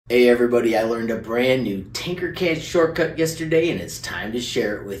Hey everybody, I learned a brand new Tinkercad shortcut yesterday and it's time to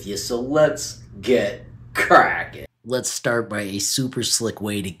share it with you, so let's get cracking. Let's start by a super slick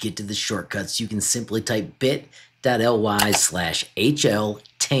way to get to the shortcuts. You can simply type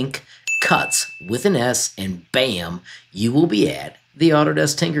bit.ly/HLTinkcuts with an S and bam, you will be at the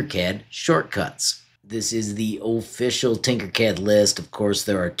Autodesk Tinkercad shortcuts. This is the official Tinkercad list. Of course,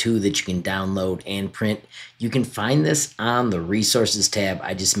 there are two that you can download and print. You can find this on the Resources tab.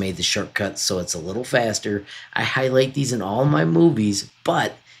 I just made the shortcut so it's a little faster. I highlight these in all my movies,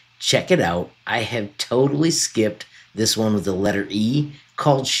 but check it out. I have totally skipped this one with the letter E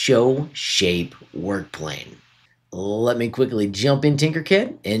called Shape WorkPlane. Let me quickly jump in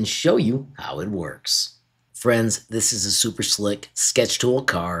Tinkercad and show you how it works. Friends, this is a super slick sketch tool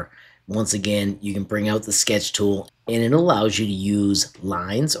car. Once again, you can bring out the sketch tool and it allows you to use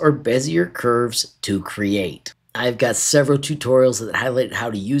lines or Bezier curves to create. I've got several tutorials that highlight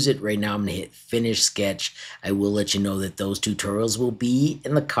how to use it. Right now I'm going to hit finish sketch. I will let you know that those tutorials will be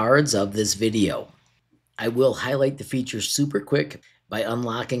in the cards of this video. I will highlight the feature super quick by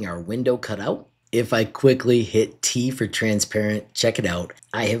unlocking our window cutout. If I quickly hit T for transparent, check it out.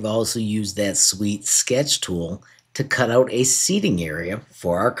 I have also used that sweet sketch tool to cut out a seating area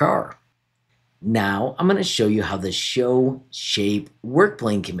for our car. Now I'm going to show you how the Shape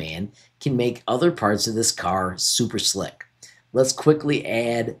WorkPlane command can make other parts of this car super slick. Let's quickly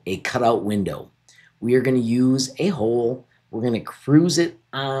add a cutout window. We are going to use a hole. We're going to cruise it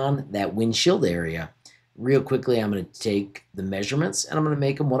on that windshield area. Real quickly, I'm going to take the measurements and I'm going to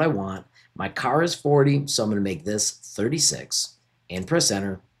make them what I want. My car is 40, so I'm going to make this 36 and press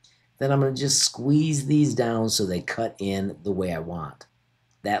enter. Then I'm going to just squeeze these down so they cut in the way I want.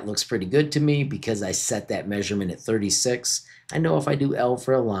 That looks pretty good to me because I set that measurement at 36. I know if I do L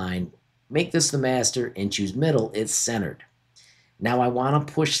for a line, make this the master and choose middle, it's centered. Now I want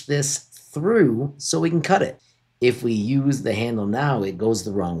to push this through so we can cut it. If we use the handle now, it goes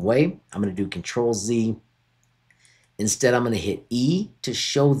the wrong way. I'm going to do Control Z. Instead, I'm going to hit E to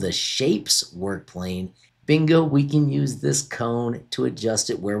show the shapes workplane. Bingo, we can use this cone to adjust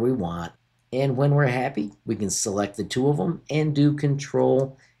it where we want. And when we're happy, we can select the two of them and do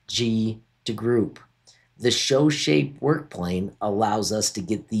Control G to group. The Shape WorkPlane allows us to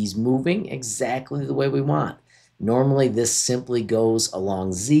get these moving exactly the way we want. Normally, this simply goes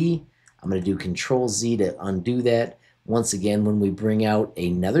along Z. I'm going to do Control Z to undo that. Once again, when we bring out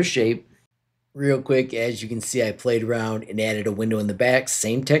another shape, real quick, as you can see, I played around and added a window in the back.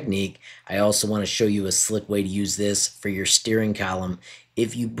 Same technique. I also want to show you a slick way to use this for your steering column.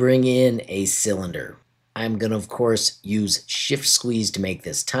 If you bring in a cylinder, I'm going to, of course, use Shift Squeeze to make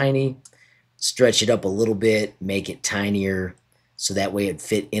this tiny. Stretch it up a little bit, make it tinier, so that way it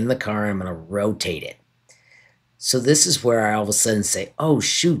fit in the car. I'm going to rotate it. So this is where I all of a sudden say, oh,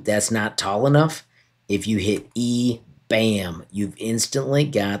 shoot, that's not tall enough. If you hit E, bam, you've instantly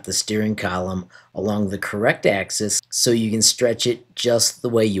got the steering column along the correct axis so you can stretch it just the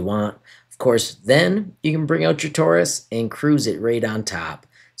way you want. Of course, then you can bring out your Taurus and cruise it right on top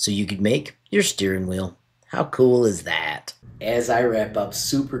so you could make your steering wheel. How cool is that? As I wrap up,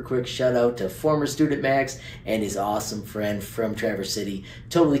 super quick shout out to former student Max and his awesome friend from Traverse City.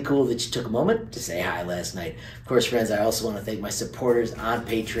 Totally cool that you took a moment to say hi last night. Of course, friends, I also want to thank my supporters on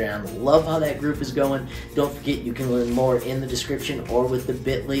Patreon. Love how that group is going. Don't forget you can learn more in the description or with the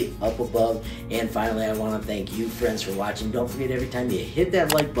bit.ly up above. And finally, I want to thank you, friends, for watching. Don't forget every time you hit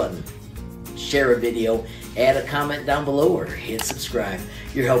that like button, share a video, add a comment down below, or hit subscribe.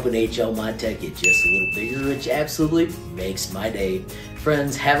 You're helping HLModTech get just a little bigger, which absolutely makes my day.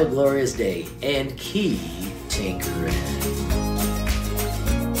 Friends, have a glorious day and keep tinkering.